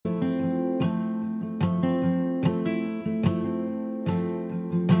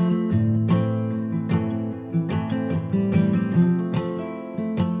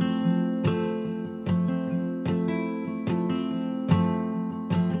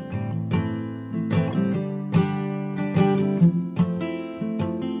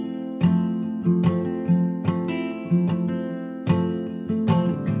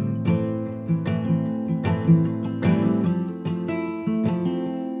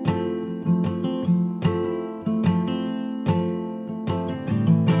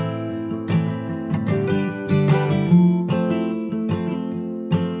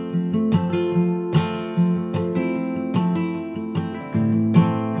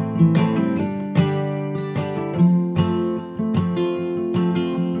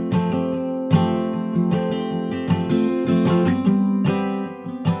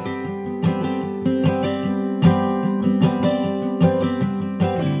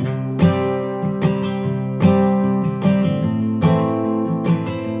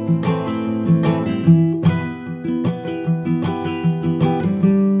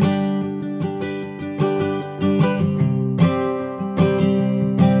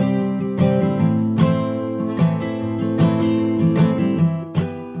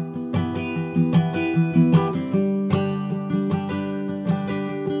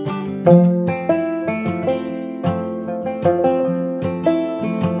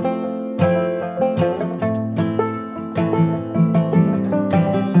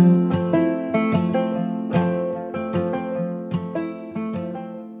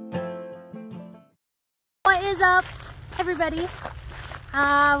Everybody,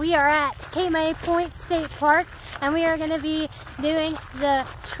 we are at Kamei Point State Park, and we are going to be doing the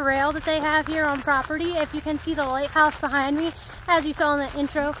trail that they have here on property. If you can see the lighthouse behind me, as you saw in the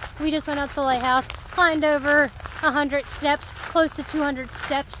intro, we just went up to the lighthouse, climbed over 100 steps, close to 200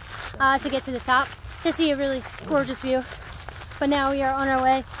 steps to get to the top to see a really gorgeous view. But now we are on our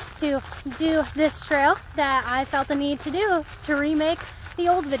way to do this trail that I felt the need to do to remake the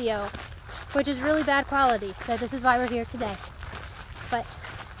old video, which is really bad quality. So this is why we're here today. But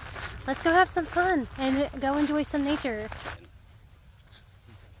let's go have some fun and go enjoy some nature.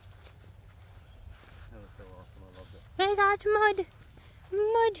 That was so awesome. I loved it. I got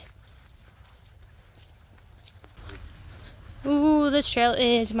mud. Ooh, this trail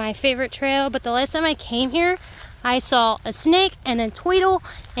is my favorite trail, but the last time I came here, I saw a snake and a tweedle,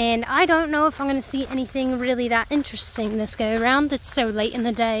 and I don't know if I'm going to see anything really that interesting this go around. It's so late in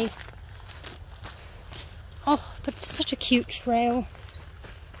the day. Oh, but it's such a cute trail.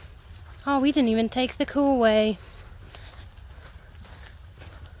 Oh, we didn't even take the cool way.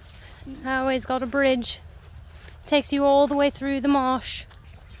 Highway's got a bridge. Takes you all the way through the marsh.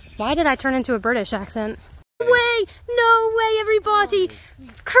 Why did I turn into a British accent? No way, everybody!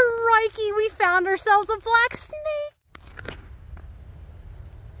 Crikey, we found ourselves a black snake!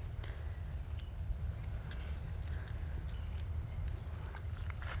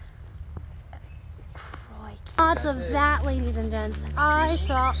 Crikey. Odds of that, ladies and gents. I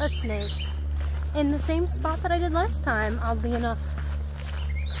saw a snake in the same spot that I did last time, oddly enough.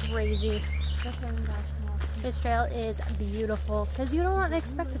 Crazy. This trail is beautiful because you don't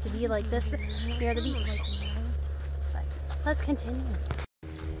expect it to be like this near the beach. But let's continue.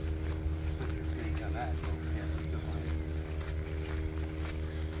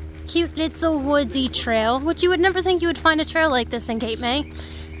 Cute little woodsy trail, which you would never think you would find a trail like this in Cape May.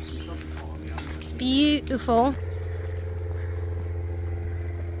 It's beautiful.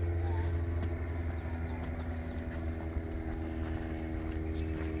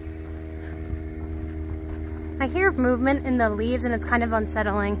 I hear movement in the leaves and it's kind of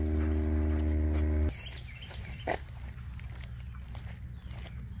unsettling.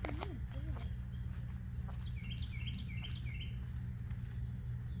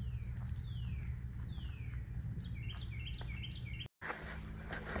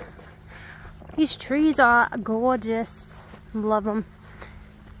 These trees are gorgeous. Love them.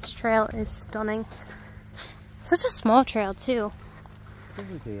 This trail is stunning. Such a small trail too.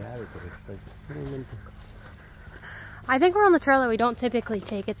 I think we're on the trail that we don't typically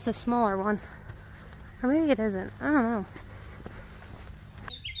take. It's the smaller one. Or maybe it isn't. I don't know.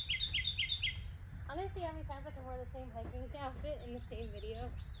 I'm going to see how many times I can wear the same hiking outfit in the same video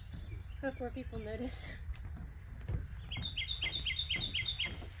before people notice.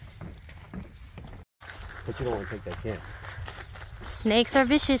 But you don't want to take that chance. Snakes are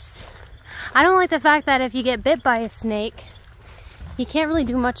vicious. I don't like the fact that if you get bit by a snake, you can't really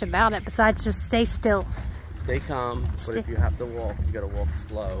do much about it besides just stay still. Stay calm, but if you have to walk, you gotta walk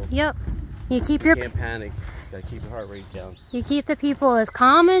slow. Yep. You can't panic. You gotta keep your heart rate down. You keep the people as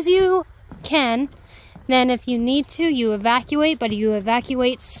calm as you can. Then if you need to, you evacuate, but you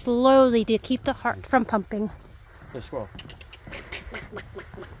evacuate slowly to keep the heart from pumping. Let's roll.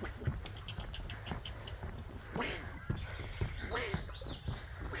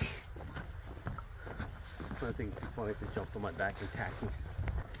 I think it's funny if it jumped on my back and attacked me.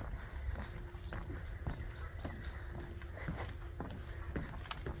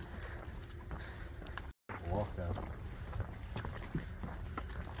 Walk out.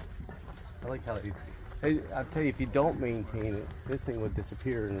 I like how you. Hey, I'll tell you, if you don't maintain it, this thing would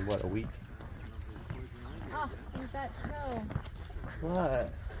disappear in what, a week? Oh, it was that show.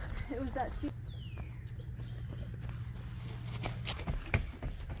 What? It was that.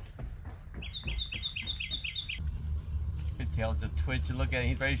 Good tail just twitch and look at it.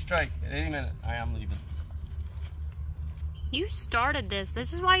 He's ready to strike at any minute. I am leaving. You started this.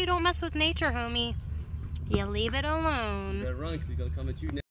 This is why you don't mess with nature, homie. You leave it alone. You gotta run because he's gonna come at you next.